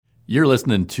You're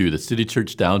listening to the City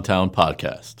Church Downtown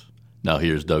podcast. Now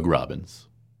here's Doug Robbins.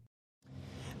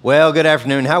 Well, good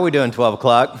afternoon. How are we doing, 12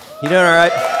 o'clock? You doing all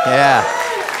right? Yeah,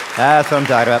 that's what I'm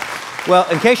talking about. Well,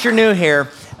 in case you're new here,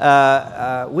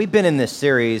 we've been in this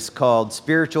series called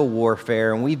Spiritual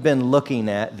Warfare, and we've been looking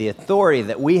at the authority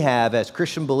that we have as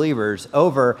Christian believers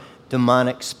over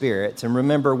demonic spirits. And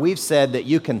remember, we've said that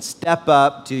you can step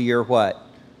up to your what?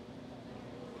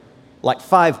 Like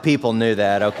 5 people knew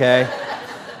that, okay?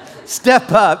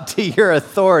 Step up to your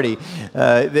authority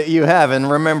that you have. And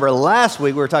remember, last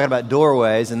week we were talking about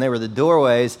doorways, and they were the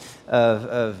doorways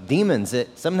of demons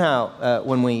that somehow,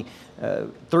 when we,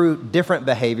 through different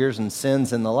behaviors and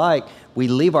sins and the like, we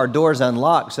leave our doors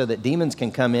unlocked so that demons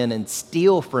can come in and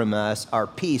steal from us our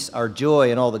peace, our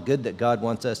joy, and all the good that God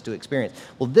wants us to experience.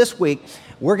 Well, this week,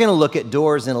 we're going to look at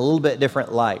doors in a little bit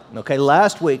different light. Okay,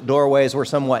 last week, doorways were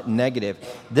somewhat negative.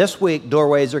 This week,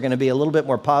 doorways are going to be a little bit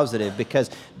more positive because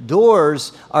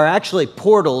doors are actually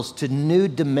portals to new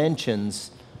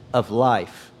dimensions of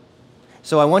life.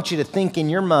 So I want you to think in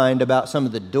your mind about some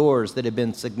of the doors that have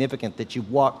been significant that you've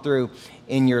walked through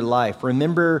in your life.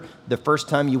 Remember the first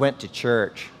time you went to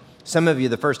church. Some of you,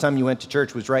 the first time you went to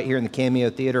church was right here in the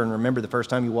Cameo Theater, and remember the first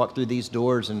time you walked through these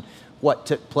doors and what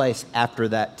took place after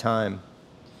that time.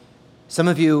 Some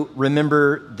of you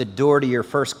remember the door to your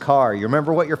first car. You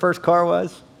remember what your first car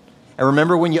was? And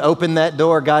remember when you opened that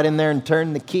door, got in there and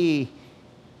turned the key,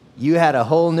 you had a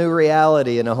whole new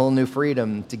reality and a whole new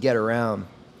freedom to get around.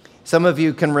 Some of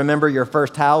you can remember your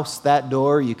first house, that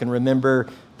door. You can remember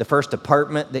the first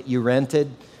apartment that you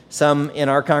rented. Some in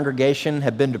our congregation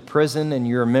have been to prison, and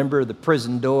you remember the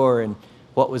prison door and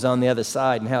what was on the other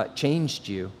side and how it changed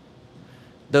you.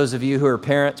 Those of you who are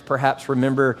parents perhaps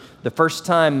remember the first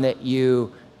time that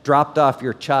you dropped off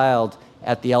your child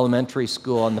at the elementary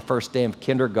school on the first day of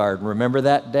kindergarten. Remember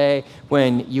that day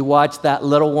when you watched that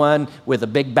little one with a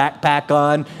big backpack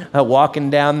on, walking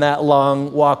down that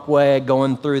long walkway,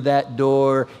 going through that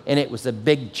door, and it was a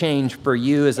big change for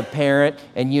you as a parent,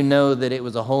 and you know that it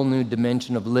was a whole new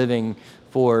dimension of living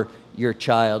for your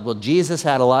child. Well, Jesus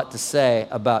had a lot to say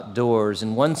about doors.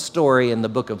 In one story in the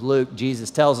book of Luke,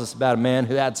 Jesus tells us about a man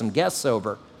who had some guests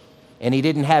over, and he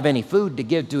didn't have any food to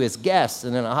give to his guests.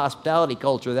 And in a hospitality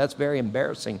culture, that's very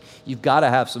embarrassing. You've got to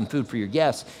have some food for your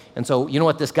guests. And so you know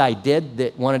what this guy did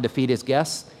that wanted to feed his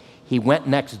guests? He went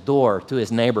next door to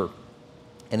his neighbor,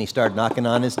 and he started knocking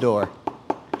on his door.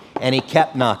 And he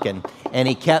kept knocking, and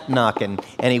he kept knocking,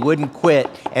 and he wouldn't quit.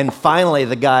 And finally,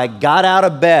 the guy got out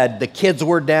of bed. The kids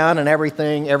were down and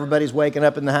everything. Everybody's waking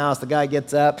up in the house. The guy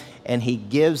gets up, and he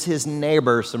gives his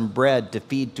neighbor some bread to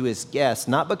feed to his guests,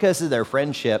 not because of their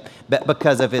friendship, but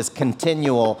because of his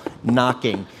continual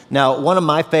knocking. Now, one of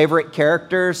my favorite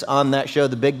characters on that show,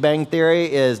 The Big Bang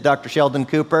Theory, is Dr. Sheldon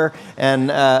Cooper.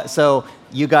 And so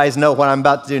you guys know what I'm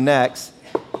about to do next.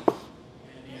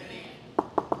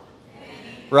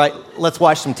 Right, let's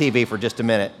watch some TV for just a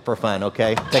minute for fun,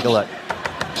 okay? Take a look.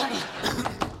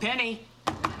 Penny,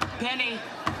 Penny,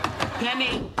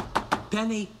 Penny,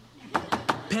 Penny,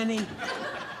 Penny.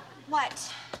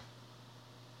 What?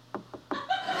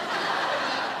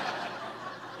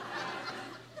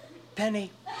 Penny.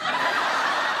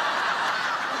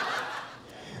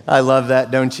 I love that,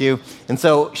 don't you? And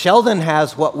so Sheldon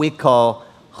has what we call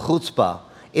chutzpah.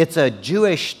 It's a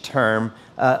Jewish term,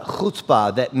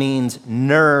 chutzpah, that means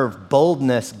nerve,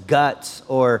 boldness, guts,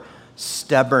 or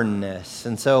stubbornness.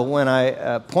 And so when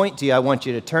I point to you, I want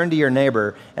you to turn to your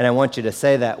neighbor, and I want you to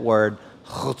say that word,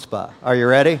 chutzpah. Are you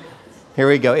ready? Here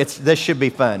we go. This should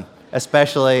be fun,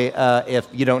 especially if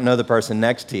you don't know the person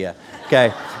next to you.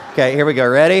 Okay, here we go.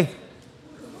 Ready?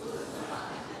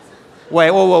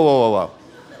 Wait, whoa.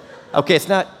 Okay, it's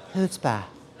not chutzpah.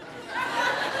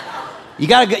 You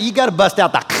gotta bust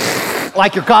out the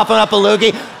like you're coughing up a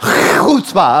loogie.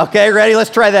 Chutzpah. Okay, ready? Let's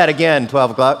try that again.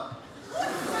 12 o'clock.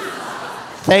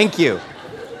 Thank you.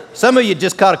 Some of you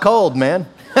just caught a cold, man.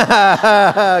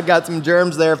 Got some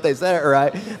germs there if they said it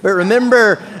right. But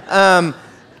remember,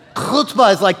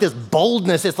 chutzpah is like this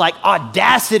boldness. It's like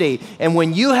audacity. And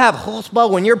when you have chutzpah,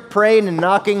 when you're praying and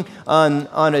knocking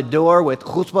on a door with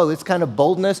chutzpah, this kind of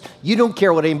boldness, you don't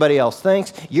care what anybody else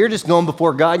thinks. You're just going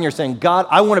before God and you're saying, God,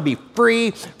 I want to be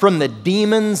free from the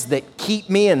demons that keep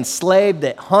me enslaved,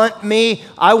 that hunt me.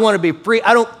 I want to be free.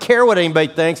 I don't care what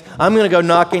anybody thinks. I'm going to go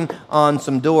knocking on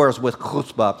some doors with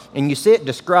chutzpah. And you see it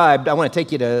described. I want to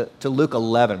take you to Luke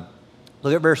 11.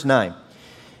 Look at verse 9.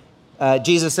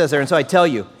 Jesus says there, and so I tell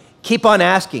you, keep on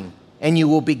asking, and you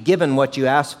will be given what you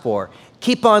ask for.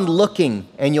 Keep on looking,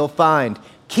 and you'll find.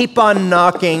 Keep on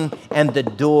knocking and the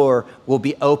door will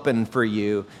be open for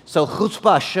you. So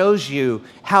chutzpah shows you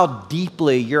how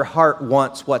deeply your heart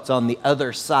wants what's on the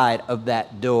other side of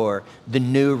that door, the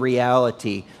new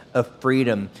reality of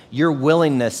freedom. Your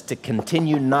willingness to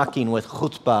continue knocking with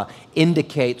chutzpah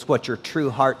indicates what your true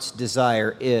heart's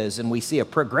desire is. And we see a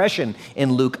progression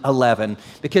in Luke 11,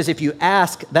 because if you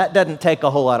ask, that doesn't take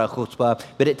a whole lot of chutzpah,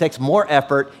 but it takes more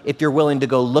effort if you're willing to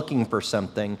go looking for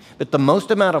something. But the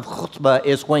most amount of chutzpah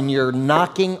is when you're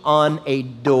knocking on a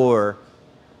door.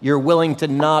 You're willing to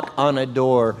knock on a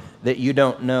door that you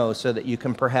don't know so that you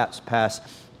can perhaps pass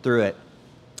through it.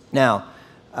 Now,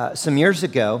 some years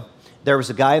ago, there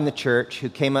was a guy in the church who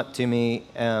came up to me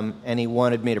and he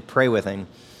wanted me to pray with him.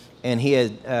 And he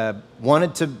had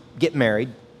wanted to get married,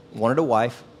 wanted a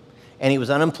wife, and he was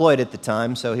unemployed at the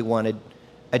time, so he wanted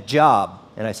a job.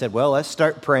 And I said, well, let's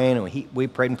start praying. And we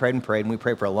prayed and prayed and prayed, and we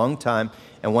prayed for a long time.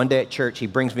 And one day at church, he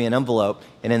brings me an envelope,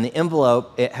 and in the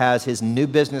envelope, it has his new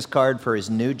business card for his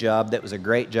new job that was a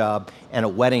great job, and a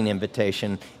wedding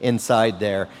invitation inside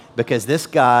there, because this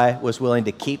guy was willing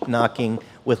to keep knocking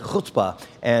with chutzpah,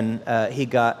 and he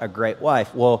got a great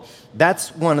wife. Well,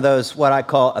 that's one of those, what I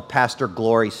call a pastor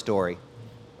glory story,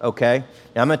 okay?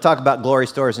 Now, I'm going to talk about glory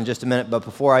stories in just a minute, but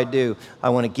before I do, I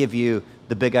want to give you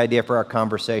the big idea for our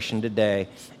conversation today,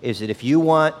 is that if you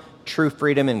want true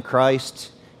freedom in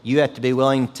Christ, you have to be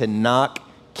willing to knock,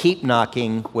 keep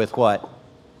knocking with what?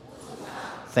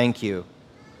 Thank you.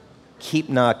 Keep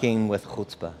knocking with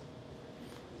chutzpah.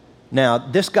 Now,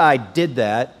 this guy did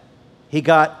that. He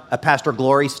got a Pastor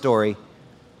Glory Story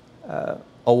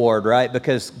award, right?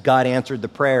 Because God answered the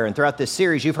prayer. And throughout this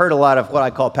series, you've heard a lot of what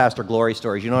I call Pastor Glory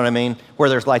stories. You know what I mean? Where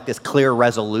there's like this clear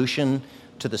resolution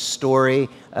to the story.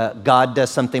 God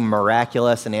does something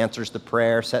miraculous and answers the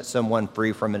prayer, sets someone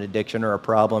free from an addiction or a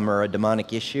problem or a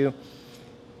demonic issue.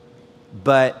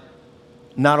 But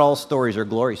not all stories are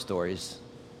glory stories.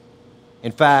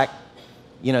 In fact,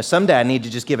 you know, someday I need to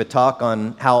just give a talk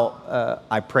on how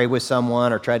I prayed with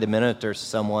someone or tried to minister to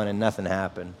someone and nothing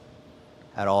happened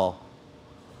at all.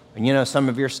 And you know, some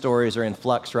of your stories are in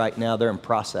flux right now. They're in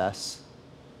process.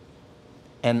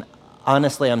 And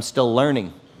honestly, I'm still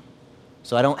learning.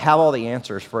 So I don't have all the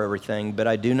answers for everything, but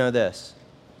I do know this.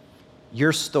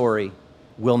 Your story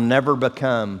will never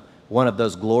become one of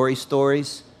those glory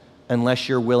stories unless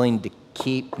you're willing to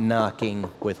keep knocking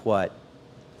with what?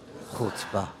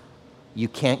 Chutzpah. You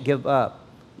can't give up.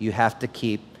 You have to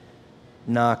keep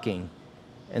knocking.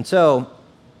 And so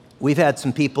we've had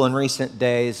some people in recent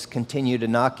days continue to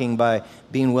knocking by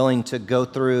being willing to go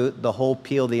through the whole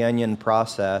peel the onion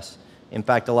process. In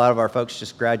fact, a lot of our folks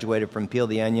just graduated from Peel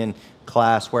the Onion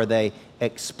class where they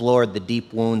explored the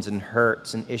deep wounds and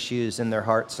hurts and issues in their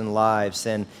hearts and lives.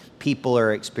 And people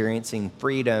are experiencing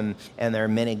freedom, and there are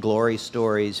many glory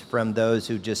stories from those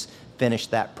who just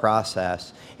finished that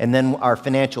process. And then our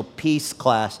financial peace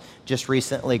class just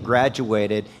recently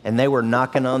graduated, and they were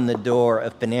knocking on the door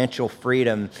of financial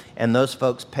freedom, and those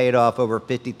folks paid off over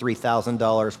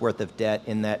 $53,000 worth of debt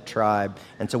in that tribe.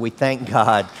 And so we thank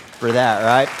God for that,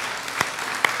 right?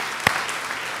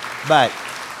 But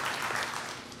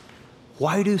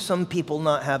why do some people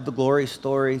not have the glory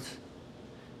stories?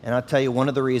 And I'll tell you, one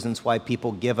of the reasons why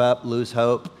people give up, lose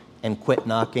hope, and quit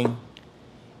knocking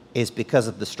is because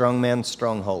of the strong man's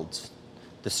strongholds.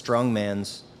 The strong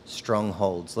man's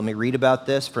strongholds. Let me read about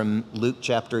this from Luke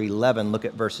chapter 11. Look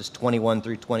at verses 21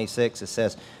 through 26. It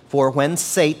says, "For when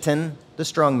Satan, the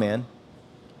strong man,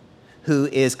 who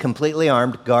is completely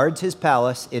armed, guards his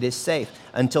palace, it is safe,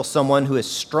 until someone who is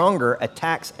stronger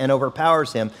attacks and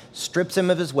overpowers him, strips him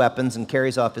of his weapons, and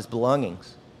carries off his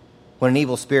belongings. When an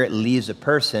evil spirit leaves a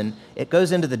person, it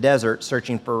goes into the desert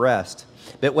searching for rest.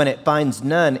 But when it finds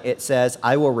none, it says,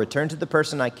 'I will return to the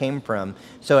person I came from.'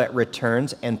 So it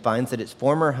returns and finds that its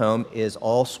former home is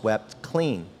all swept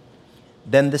clean.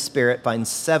 Then the spirit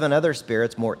finds 7 other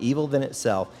spirits more evil than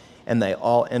itself, and they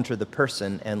all enter the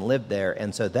person and live there.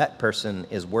 And so that person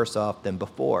is worse off than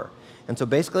before." And so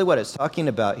basically what it's talking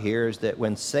about here is that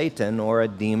when Satan, or a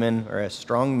demon, or a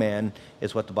strong man,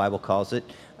 is what the Bible calls it,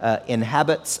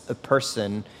 inhabits a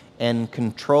person and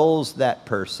controls that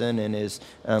person and is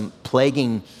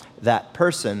plaguing that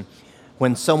person,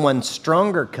 when someone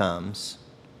stronger comes,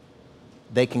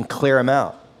 they can clear him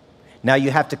out. Now,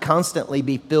 you have to constantly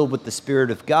be filled with the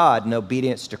Spirit of God and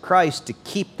obedience to Christ to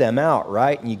keep them out,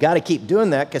 right? And you got to keep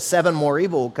doing that, because 7 more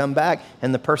evil will come back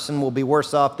and the person will be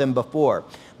worse off than before.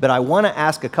 But I want to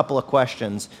ask a couple of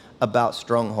questions about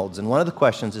strongholds. And one of the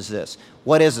questions is this: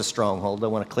 what is a stronghold? I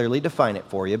want to clearly define it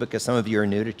for you, because some of you are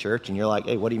new to church and you're like,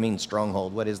 hey, what do you mean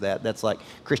stronghold? What is that? That's like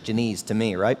Christianese to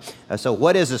me, right? So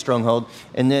what is a stronghold?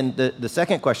 And then the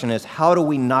second question is, how do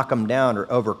we knock them down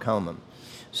or overcome them?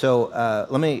 So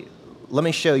let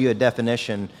me show you a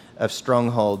definition of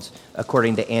strongholds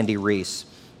according to Andy Reese.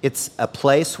 It's a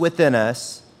place within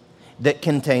us that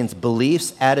contains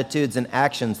beliefs, attitudes, and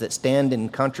actions that stand in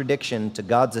contradiction to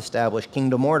God's established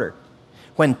kingdom order.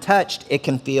 When touched, it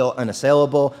can feel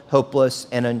unassailable, hopeless,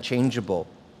 and unchangeable.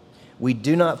 We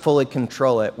do not fully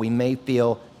control it. We may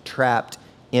feel trapped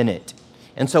in it.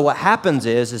 And so what happens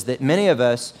is that many of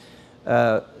us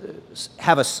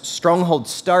have a stronghold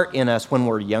start in us when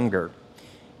we're younger,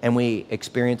 and we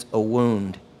experience a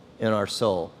wound in our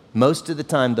soul. Most of the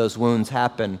time, those wounds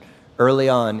happen early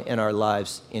on in our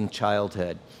lives in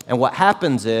childhood. And what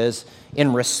happens is,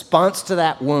 in response to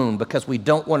that wound, because we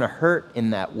don't want to hurt in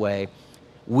that way,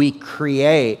 we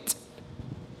create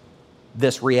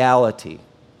this reality.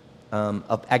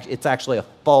 It's actually a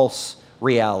false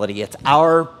reality. It's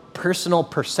our personal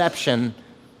perception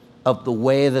of the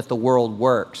way that the world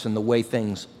works and the way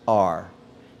things are.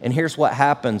 And here's what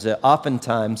happens.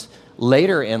 Oftentimes,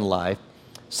 later in life,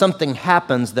 something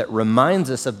happens that reminds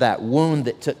us of that wound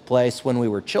that took place when we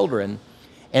were children,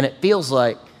 and it feels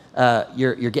like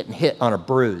you're getting hit on a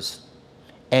bruise,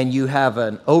 and you have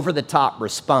an over-the-top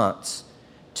response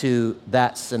to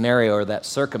that scenario or that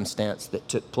circumstance that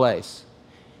took place.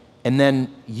 And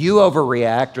then you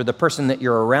overreact, or the person that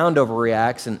you're around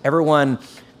overreacts, and everyone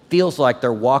feels like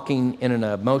they're walking in an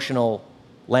emotional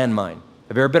landmine.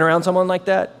 Have you ever been around someone like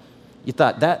that? You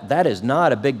thought, that is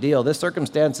not a big deal. This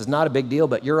circumstance is not a big deal,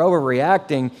 but you're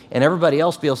overreacting, and everybody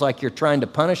else feels like you're trying to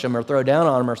punish them or throw down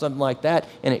on them or something like that,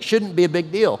 and it shouldn't be a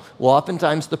big deal. Well,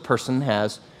 oftentimes the person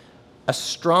has a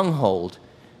stronghold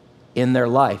in their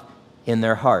life, in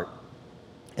their heart.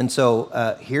 And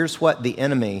so here's what the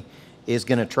enemy is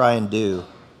going to try and do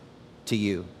to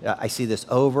you. I see this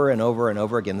over and over and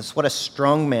over again. This is what a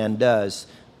strong man does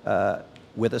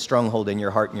with a stronghold in your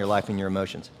heart and your life and your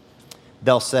emotions.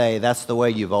 They'll say, that's the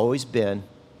way you've always been,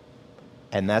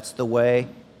 and that's the way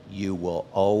you will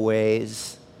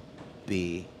always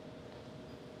be.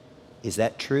 Is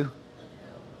that true?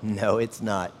 No, it's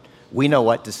not. We know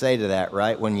what to say to that,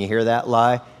 right? When you hear that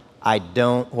lie, I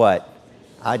don't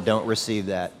receive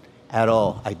that at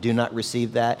all. I do not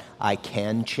receive that. I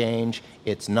can change.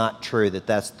 It's not true that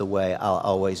that's the way I'll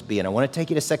always be. And I want to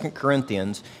take you to 2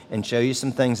 Corinthians and show you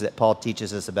some things that Paul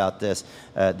teaches us about this,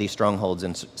 these strongholds.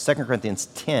 In 2 Corinthians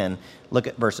 10, look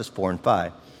at verses 4 and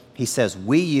 5. He says,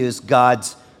 we use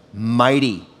God's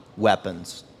mighty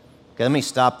weapons. Okay, let me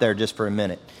stop there just for a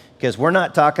minute, because we're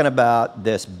not talking about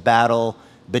this battle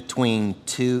between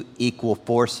two equal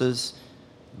forces.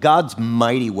 God's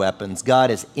mighty weapons.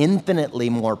 God is infinitely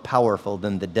more powerful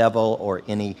than the devil or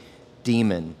any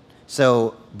demon.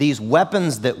 So these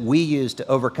weapons that we use to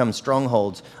overcome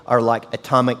strongholds are like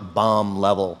atomic bomb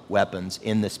level weapons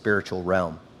in the spiritual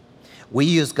realm. We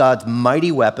use God's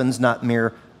mighty weapons, not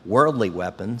mere worldly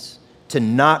weapons, to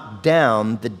knock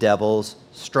down the devil's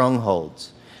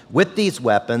strongholds. With these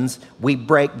weapons, we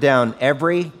break down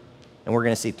every, and we're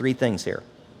going to see three things here: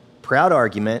 proud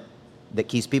argument that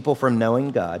keeps people from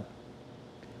knowing God.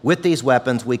 With these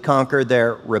weapons, we conquer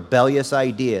their rebellious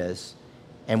ideas,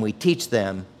 and we teach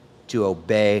them to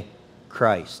obey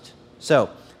Christ. So,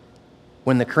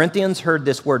 when the Corinthians heard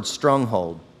this word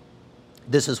stronghold,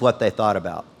 this is what they thought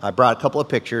about. I brought a couple of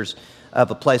pictures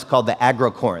of a place called the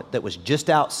Acrocorinth that was just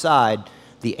outside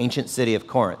the ancient city of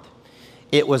Corinth.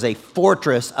 It was a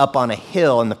fortress up on a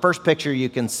hill. In the first picture, you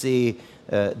can see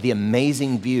the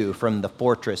amazing view from the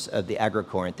fortress of the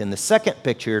Acrocorinth. In the second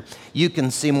picture, you can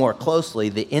see more closely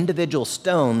the individual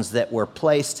stones that were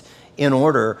placed in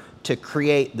order to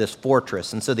create this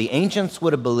fortress. And so the ancients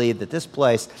would have believed that this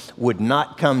place would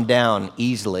not come down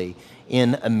easily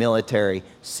in a military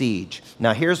siege.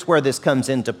 Now, here's where this comes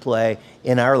into play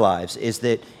in our lives, is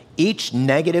that each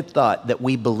negative thought that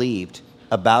we believed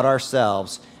about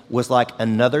ourselves was like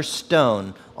another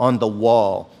stone on the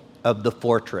wall of the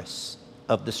fortress,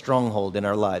 of the stronghold in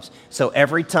our lives. So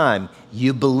every time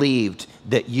you believed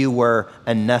that you were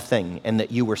a nothing and that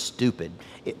you were stupid,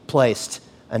 it placed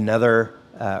another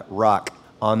rock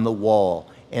on the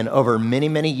wall. And over many,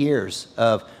 many years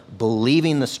of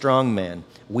believing the strong man,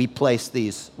 we placed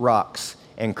these rocks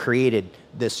and created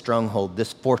this stronghold,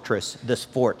 this fortress, this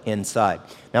fort inside.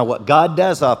 Now, what God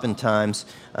does oftentimes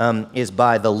is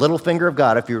by the little finger of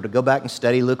God. If you were to go back and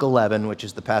study Luke 11, which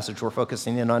is the passage we're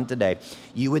focusing in on today,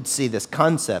 you would see this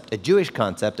concept, a Jewish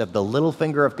concept of the little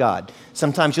finger of God.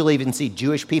 Sometimes you'll even see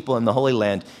Jewish people in the Holy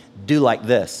Land do like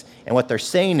this. And what they're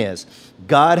saying is,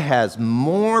 God has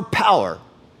more power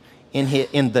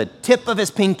in the tip of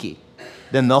his pinky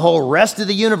than the whole rest of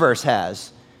the universe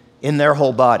has in their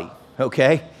whole body,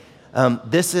 okay?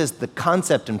 This is the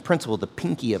concept and principle, the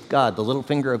pinky of God, the little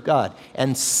finger of God.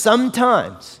 And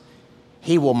sometimes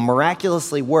he will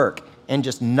miraculously work and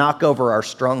just knock over our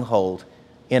stronghold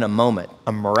in a moment,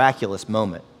 a miraculous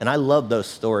moment. And I love those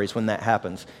stories when that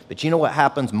happens. But you know what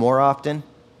happens more often?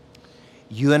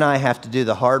 You and I have to do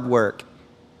the hard work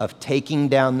of taking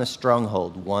down the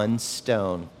stronghold one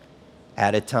stone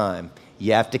at a time.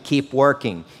 You have to keep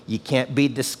working. You can't be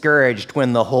discouraged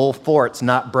when the whole fort's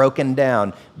not broken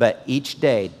down. But each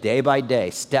day, day by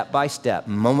day, step by step,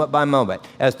 moment by moment,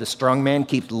 as the strong man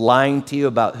keeps lying to you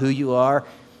about who you are,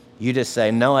 you just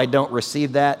say, no, I don't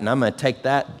receive that, and I'm going to take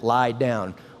that lie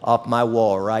down off my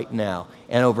wall right now.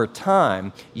 And over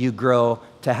time, you grow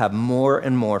to have more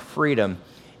and more freedom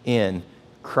in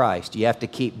Christ. You have to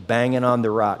keep banging on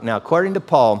the rock. Now, according to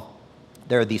Paul,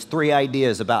 there are these three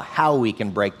ideas about how we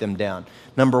can break them down.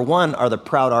 Number one are the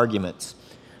proud arguments.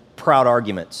 Proud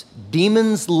arguments.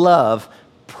 Demons love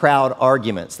proud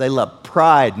arguments. They love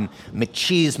pride and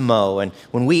machismo. And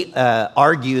when we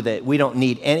argue that we don't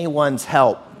need anyone's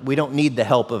help, we don't need the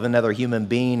help of another human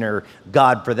being or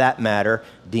God for that matter,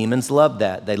 demons love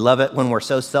that. They love it when we're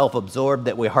so self-absorbed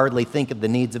that we hardly think of the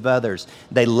needs of others.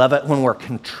 They love it when we're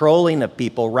controlling of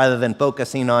people rather than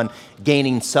focusing on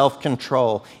gaining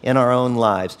self-control in our own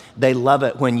lives. They love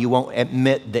it when you won't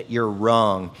admit that you're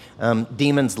wrong.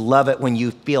 Demons love it when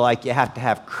you feel like you have to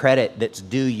have credit that's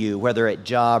due you, whether at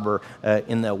job or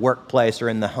in the workplace or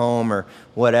in the home or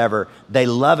whatever. They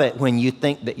love it when you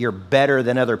think that you're better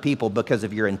than other people because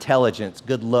of your intelligence,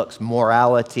 good looks,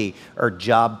 morality, or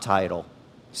job title.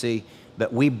 See,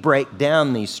 but we break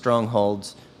down these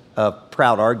strongholds of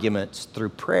proud arguments through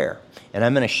prayer. And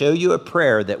I'm going to show you a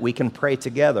prayer that we can pray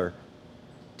together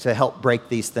to help break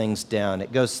these things down.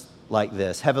 It goes like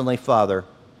this. Heavenly Father,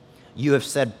 you have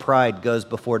said pride goes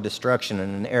before destruction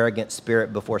and an arrogant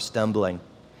spirit before stumbling.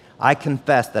 I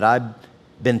confess that I've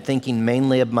been thinking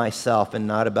mainly of myself and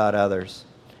not about others.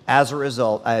 As a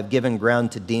result, I have given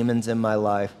ground to demons in my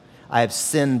life. I have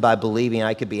sinned by believing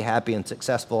I could be happy and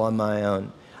successful on my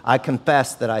own. I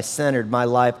confess that I centered my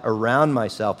life around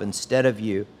myself instead of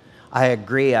you. I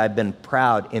agree I've been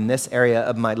proud in this area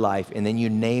of my life. And then you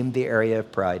named the area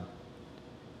of pride.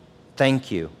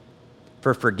 Thank you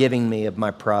for forgiving me of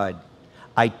my pride.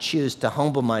 I choose to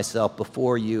humble myself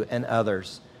before you and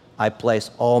others. I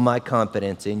place all my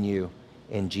confidence in you.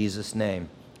 In Jesus' name,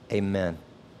 amen.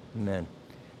 Amen.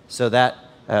 So that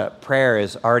prayer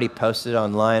is already posted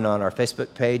online on our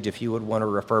Facebook page if you would want to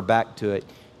refer back to it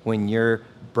when you're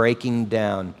breaking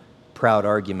down proud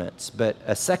arguments. But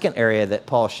a second area that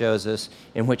Paul shows us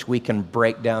in which we can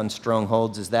break down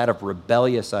strongholds is that of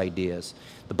rebellious ideas.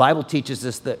 The Bible teaches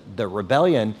us that the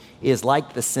rebellion is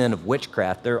like the sin of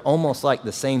witchcraft. They're almost like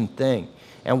the same thing.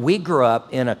 And we grew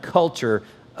up in a culture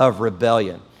of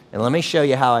rebellion. And let me show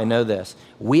you how I know this.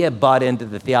 We have bought into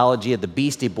the theology of the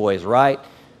Beastie Boys, right?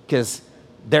 Because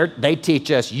they teach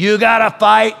us, you gotta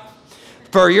fight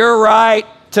for your right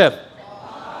to...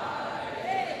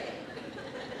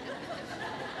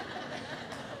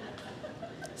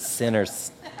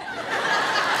 Sinners.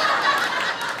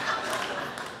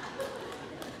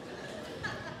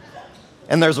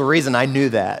 And there's a reason I knew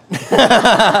that.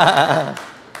 Because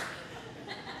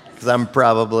I'm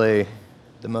probably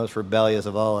the most rebellious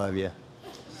of all of you.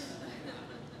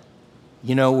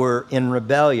 You know, we're in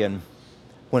rebellion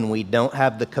when we don't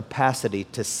have the capacity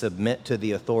to submit to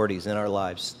the authorities in our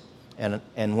lives.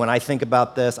 And when I think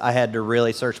about this, I had to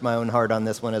really search my own heart on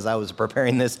this one as I was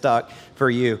preparing this talk for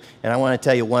you. And I want to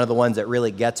tell you one of the ones that really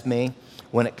gets me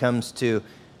when it comes to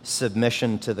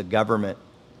submission to the government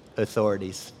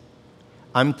authorities.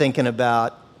 I'm thinking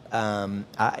about,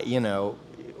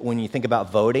 when you think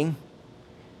about voting,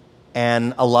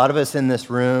 and a lot of us in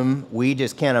this room, we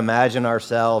just can't imagine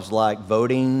ourselves like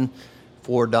voting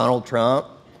for Donald Trump.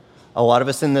 A lot of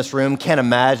us in this room can't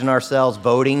imagine ourselves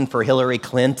voting for Hillary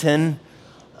Clinton.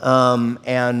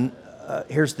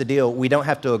 Here's the deal. We don't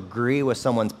have to agree with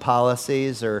someone's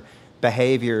policies or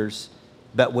behaviors,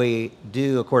 but we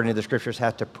do, according to the scriptures,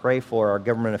 have to pray for our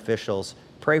government officials,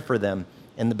 pray for them,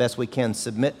 and the best we can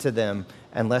submit to them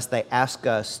unless they ask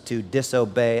us to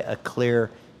disobey a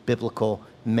clear biblical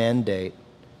mandate.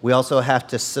 We also have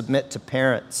to submit to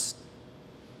parents,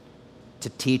 to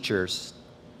teachers.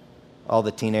 All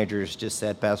the teenagers just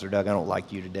said, Pastor Doug, I don't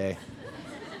like you today.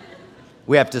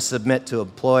 We have to submit to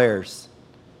employers,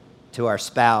 to our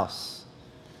spouse.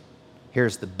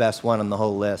 Here's the best one on the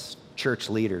whole list, church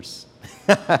leaders.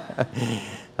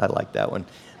 I like that one.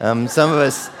 Some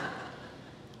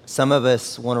of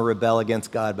us want to rebel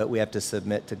against God, but we have to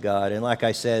submit to God. And like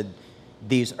I said,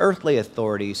 these earthly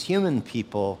authorities, human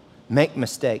people, make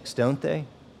mistakes, don't they?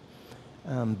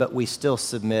 But we still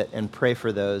submit and pray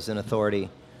for those in authority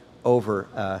over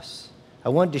us. I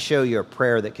wanted to show you a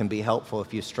prayer that can be helpful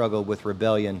if you struggle with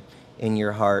rebellion in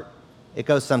your heart. It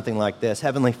goes something like this.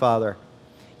 Heavenly Father,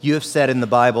 you have said in the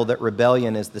Bible that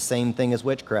rebellion is the same thing as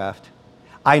witchcraft.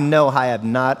 I know I have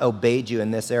not obeyed you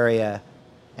in this area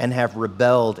and have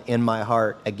rebelled in my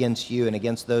heart against you and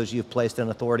against those you've placed in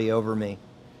authority over me.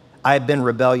 I have been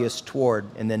rebellious toward,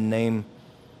 and then name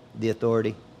the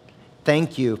authority.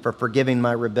 Thank you for forgiving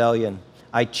my rebellion.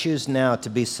 I choose now to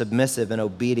be submissive and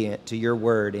obedient to your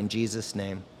word in Jesus'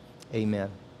 name. Amen.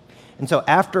 And so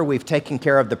after we've taken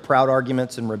care of the proud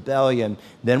arguments and rebellion,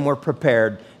 then we're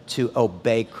prepared to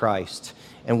obey Christ.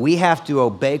 And we have to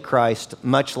obey Christ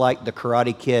much like the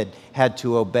Karate Kid had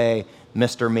to obey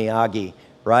Mr. Miyagi,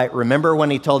 right? Remember when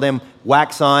he told him,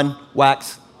 wax on,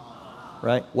 wax,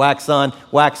 right? Wax on,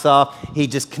 wax off. He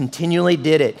just continually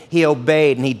did it. He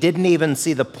obeyed, and he didn't even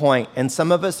see the point. And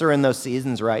some of us are in those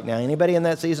seasons right now. Anybody in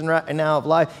that season right now of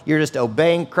life? You're just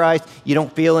obeying Christ. You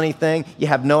don't feel anything. You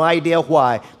have no idea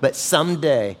why. But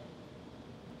someday,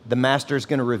 the Master's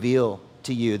going to reveal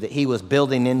to you that he was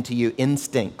building into you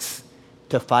instincts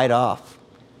to fight off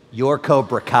your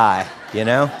Cobra Kai, you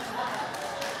know?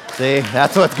 See,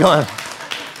 that's what's going on.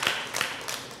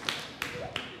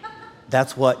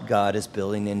 That's what God is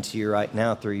building into you right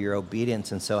now through your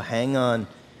obedience. And so hang on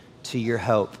to your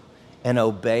hope and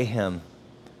obey him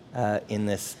in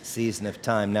this season of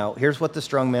time. Now, here's what the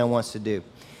strong man wants to do.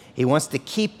 He wants to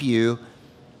keep you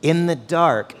in the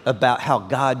dark about how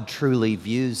God truly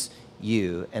views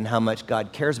you and how much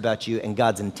God cares about you and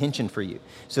God's intention for you.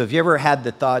 So if you ever had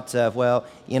the thoughts of, well,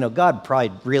 you know, God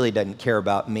probably really doesn't care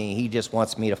about me. He just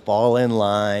wants me to fall in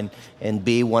line and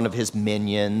be one of his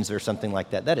minions or something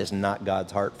like that. That is not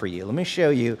God's heart for you. Let me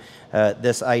show you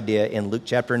this idea in Luke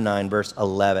chapter 9, verse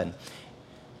 11.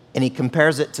 And he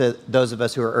compares it to those of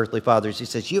us who are earthly fathers. He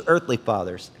says, you earthly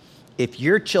fathers, if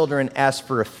your children ask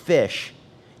for a fish,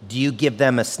 do you give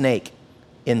them a snake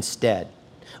instead?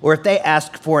 Or if they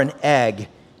ask for an egg,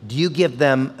 do you give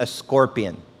them a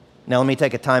scorpion? Now, let me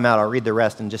take a time out. I'll read the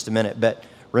rest in just a minute. But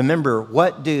remember,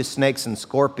 what do snakes and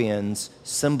scorpions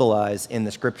symbolize in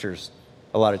the scriptures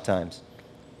a lot of times?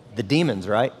 The demons,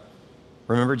 right?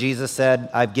 Remember Jesus said,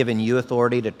 I've given you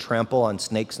authority to trample on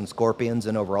snakes and scorpions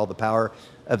and over all the power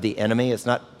of the enemy. It's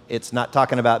not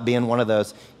talking about being one of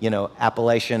those, you know,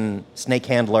 Appalachian snake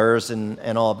handlers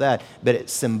and all of that, but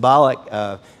it's symbolic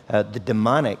of the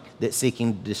demonic that's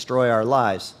seeking to destroy our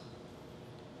lives.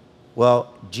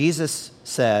 Well, Jesus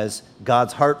says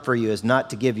God's heart for you is not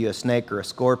to give you a snake or a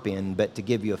scorpion, but to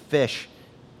give you a fish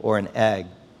or an egg.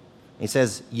 He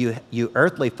says, you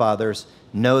earthly fathers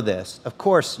know this. Of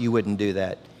course you wouldn't do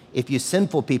that. If you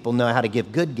sinful people know how to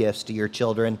give good gifts to your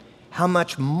children, how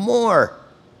much more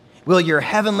will your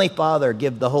heavenly Father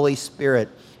give the Holy Spirit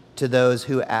to those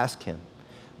who ask him?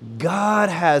 God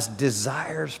has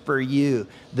desires for you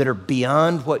that are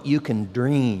beyond what you can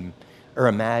dream or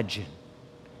imagine.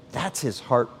 That's his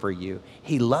heart for you.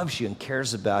 He loves you and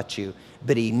cares about you,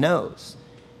 but he knows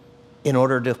in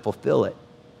order to fulfill it,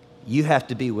 you have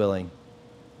to be willing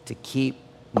to keep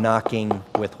knocking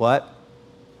with what?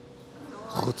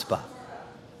 Chutzpah.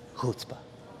 Chutzpah.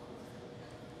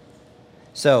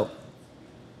 So,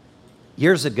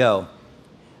 years ago,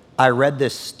 I read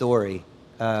this story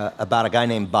about a guy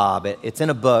named Bob. It's in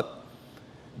a book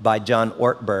by John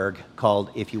Ortberg called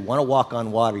If You Want to Walk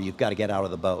on Water, You've Got to Get Out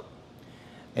of the Boat.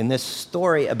 And this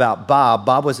story about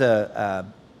Bob was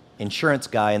a insurance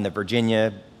guy in the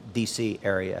Virginia, D.C.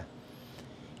 area.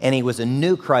 And he was a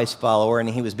new Christ follower, and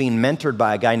he was being mentored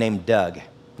by a guy named Doug.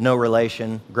 No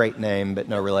relation, great name, but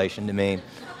no relation to me.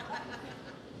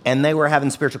 And they were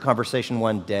having spiritual conversation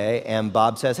one day, and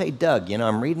Bob says, hey, Doug, you know,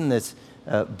 I'm reading this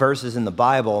verses in the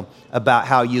Bible about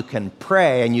how you can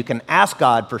pray and you can ask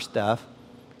God for stuff,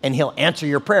 and he'll answer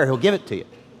your prayer. He'll give it to you.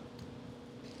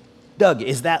 Doug,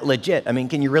 is that legit? I mean,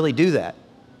 can you really do that?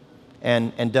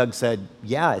 And Doug said,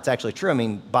 yeah, it's actually true. I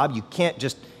mean, Bob, you can't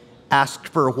just ask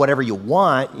for whatever you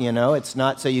want, you know. It's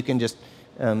not so you can just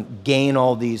gain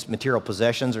all these material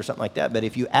possessions or something like that. But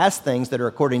if you ask things that are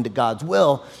according to God's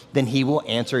will, then he will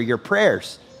answer your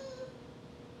prayers.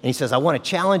 And he says, I want to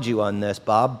challenge you on this,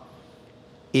 Bob.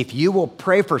 If you will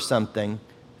pray for something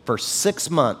for 6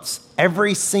 months,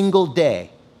 every single day,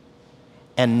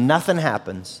 and nothing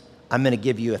happens, I'm going to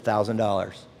give you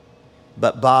 $1,000.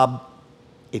 But Bob,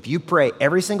 if you pray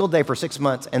every single day for 6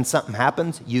 months and something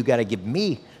happens, you got to give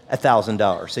me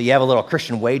 $1,000. So you have a little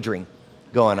Christian wagering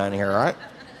going on here, all right?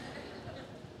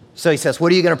 So he says,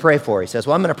 what are you going to pray for? He says,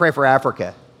 well, I'm going to pray for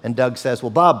Africa. And Doug says,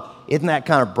 well, Bob, isn't that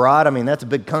kind of broad? I mean, that's a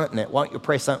big continent. Why don't you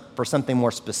pray for something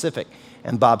more specific?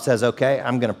 And Bob says, okay,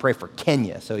 I'm going to pray for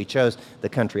Kenya. So he chose the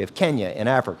country of Kenya in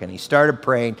Africa. And he started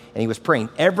praying, and he was praying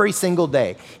every single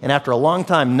day. And after a long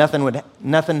time,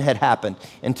 nothing had happened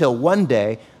until one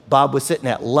day, Bob was sitting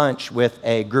at lunch with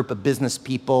a group of business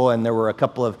people, and there were a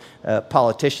couple of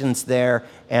politicians there.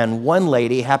 And one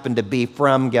lady happened to be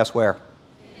from, guess where?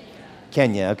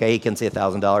 Kenya. Okay, he can see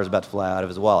 $1,000 about to fly out of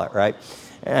his wallet, right?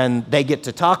 And they get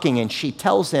to talking, and she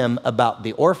tells him about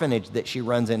the orphanage that she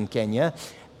runs in Kenya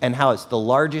and how it's the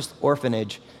largest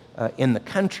orphanage in the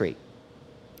country.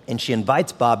 And she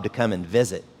invites Bob to come and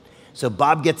visit. So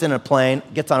Bob gets on a plane,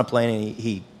 and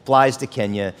he flies to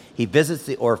Kenya. He visits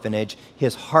the orphanage.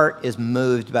 His heart is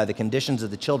moved by the conditions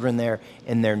of the children there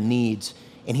and their needs.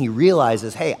 And he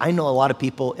realizes, hey, I know a lot of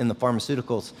people in the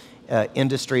pharmaceuticals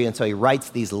industry, and so he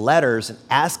writes these letters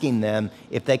asking them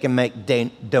if they can make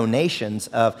donations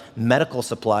of medical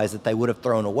supplies that they would have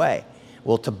thrown away.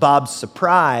 Well, to Bob's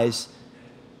surprise,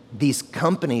 these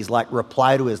companies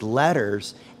reply to his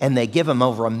letters, and they give him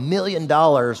over $1 million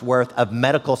worth of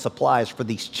medical supplies for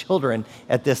these children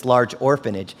at this large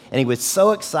orphanage. And he was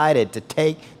so excited to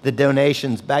take the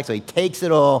donations back. So he takes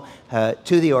it all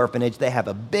to the orphanage. They have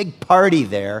a big party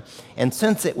there. And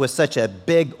since it was such a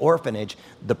big orphanage,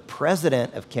 the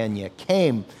president of Kenya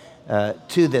came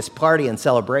to this party and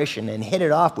celebration and hit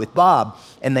it off with Bob.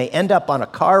 And they end up on a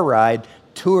car ride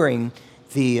touring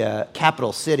the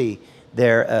capital city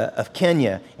there of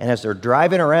Kenya. And as they're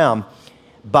driving around,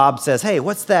 Bob says, hey,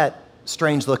 what's that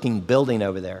strange-looking building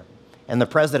over there? And the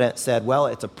president said, well,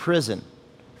 it's a prison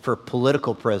for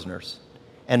political prisoners.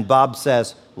 And Bob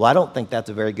says, well, I don't think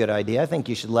that's a very good idea. I think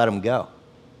you should let them go.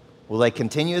 Well, they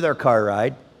continue their car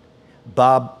ride.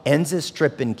 Bob ends his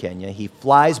trip in Kenya. He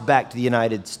flies back to the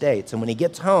United States. And when he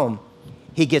gets home,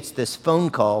 he gets this phone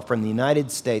call from the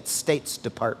United States State's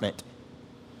Department.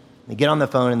 They get on the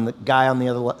phone, and the guy on the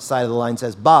other side of the line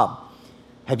says, Bob,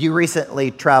 have you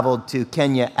recently traveled to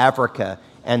Kenya, Africa,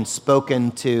 and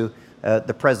spoken to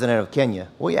the president of Kenya?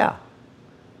 Well, yeah.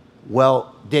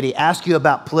 Well, did he ask you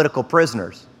about political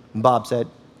prisoners? And Bob said,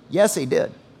 yes, he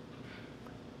did.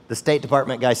 The State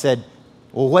Department guy said,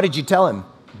 well, what did you tell him?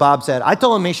 Bob said, I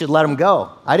told him he should let him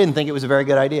go. I didn't think it was a very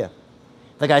good idea.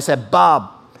 The guy said,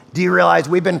 Bob, do you realize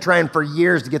we've been trying for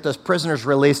years to get those prisoners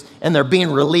released, and they're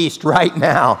being released right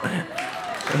now?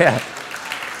 Yeah.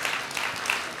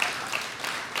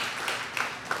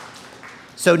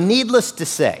 So needless to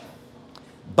say,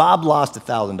 Bob lost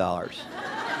 $1,000.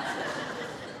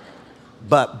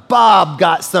 But Bob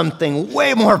got something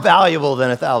way more valuable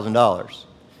than $1,000.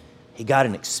 He got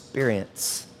an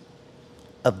experience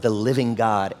of the living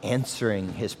God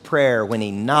answering his prayer when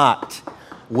he knocked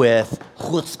with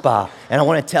chutzpah. And I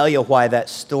want to tell you why that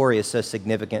story is so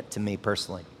significant to me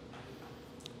personally.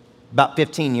 About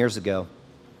 15 years ago,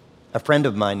 a friend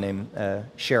of mine named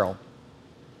Cheryl,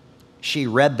 she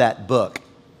read that book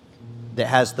that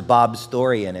has the Bob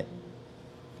story in it.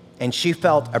 And she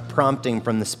felt a prompting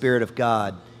from the Spirit of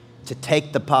God to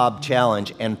take the Bob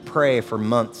challenge and pray for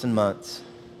months and months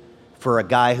for a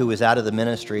guy who was out of the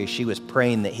ministry. She was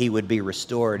praying that he would be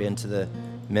restored into the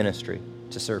ministry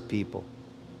to serve people.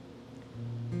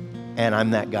 And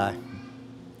I'm that guy.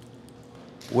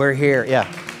 We're here. Yeah,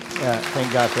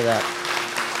 thank God for that.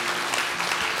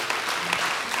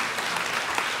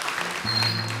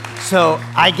 So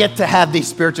I get to have these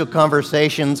spiritual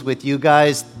conversations with you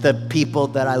guys, the people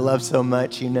that I love so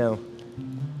much,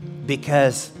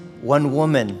 because one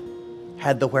woman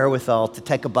had the wherewithal to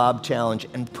take a Bob challenge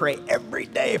and pray every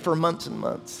day for months and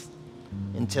months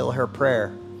until her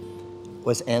prayer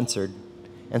was answered.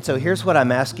 And so here's what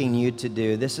I'm asking you to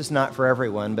do. This is not for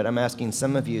everyone, but I'm asking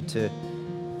some of you to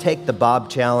take the Bob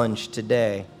challenge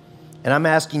today. And I'm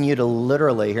asking you to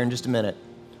literally, here in just a minute,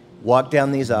 walk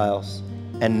down these aisles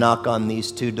and knock on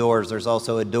these two doors. There's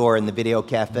also a door in the video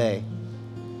cafe.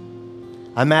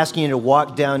 I'm asking you to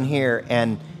walk down here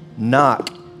and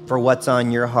knock for what's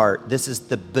on your heart. This is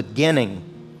the beginning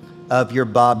of your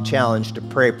Bob challenge to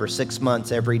pray for 6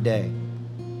 months every day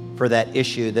for that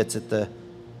issue that's at the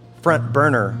front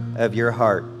burner of your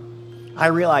heart. I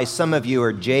realize some of you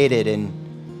are jaded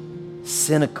and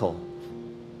cynical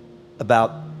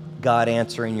about God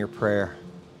answering your prayer.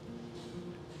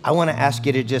 I want to ask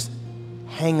you to just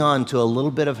hang on to a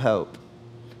little bit of hope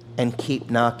and keep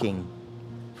knocking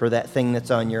for that thing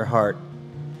that's on your heart.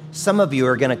 Some of you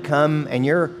are going to come and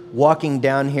you're walking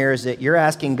down here as that you're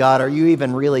asking God, are you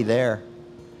even really there?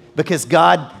 Because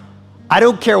God, I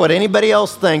don't care what anybody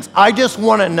else thinks. I just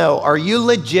want to know, are you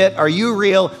legit? Are you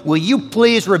real? Will you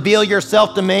please reveal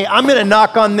yourself to me? I'm going to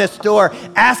knock on this door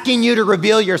asking you to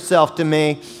reveal yourself to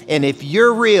me. And if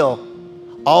you're real,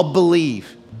 I'll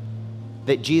believe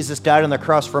that Jesus died on the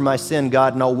cross for my sin,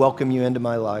 God, and I'll welcome you into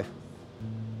my life.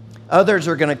 Others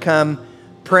are going to come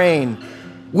praying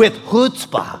with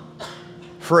chutzpah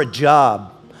for a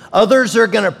job. Others are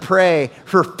going to pray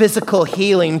for physical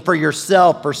healing for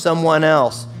yourself or someone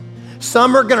else.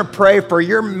 Some are going to pray for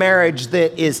your marriage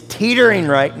that is teetering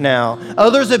right now.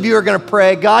 Others of you are going to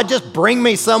pray, God, just bring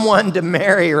me someone to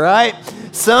marry, right?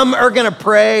 Some are going to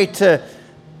pray to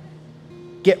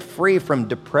get free from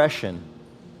depression.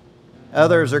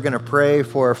 Others are going to pray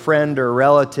for a friend or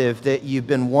relative that you've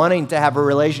been wanting to have a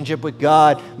relationship with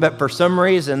God, but for some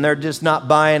reason they're just not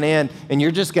buying in, and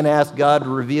you're just going to ask God to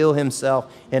reveal himself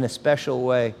in a special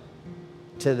way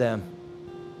to them.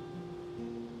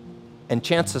 And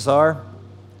chances are,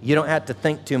 you don't have to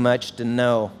think too much to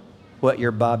know what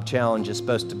your Bob challenge is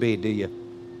supposed to be, do you?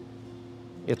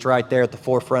 It's right there at the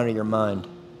forefront of your mind.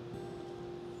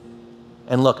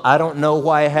 And look, I don't know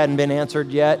why it hadn't been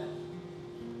answered yet.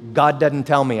 God doesn't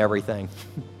tell me everything.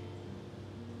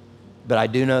 But I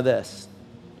do know this.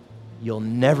 You'll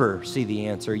never see the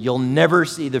answer. You'll never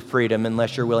see the freedom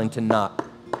unless you're willing to knock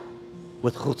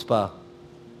with chutzpah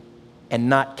and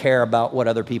not care about what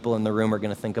other people in the room are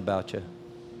going to think about you.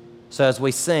 So as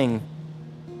we sing,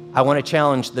 I want to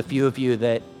challenge the few of you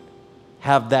that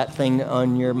have that thing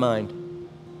on your mind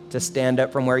to stand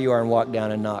up from where you are and walk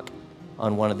down and knock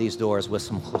on one of these doors with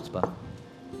some chutzpah.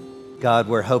 God,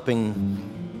 we're hoping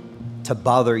to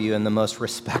bother you in the most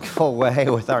respectful way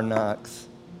with our knocks.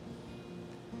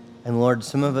 And Lord,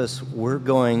 some of us, we're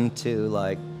going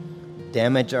to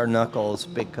damage our knuckles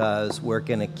because we're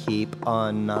going to keep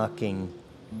on knocking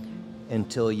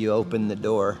until you open the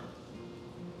door.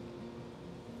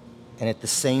 And at the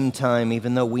same time,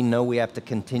 even though we know we have to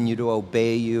continue to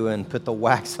obey you and put the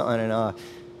wax on and off,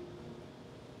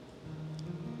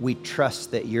 we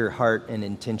trust that your heart and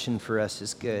intention for us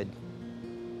is good.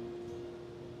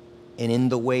 And in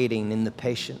the waiting, in the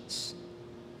patience,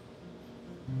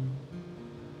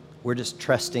 we're just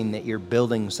trusting that you're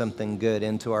building something good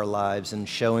into our lives and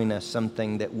showing us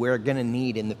something that we're going to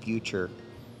need in the future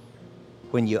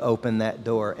when you open that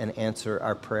door and answer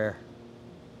our prayer.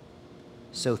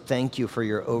 So thank you for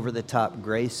your over-the-top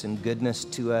grace and goodness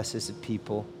to us as a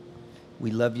people. We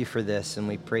love you for this, and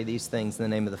we pray these things in the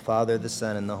name of the Father, the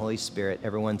Son, and the Holy Spirit.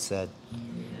 Everyone said,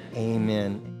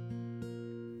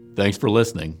 amen. Thanks for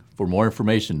listening. For more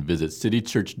information, visit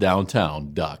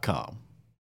citychurchdowntown.com.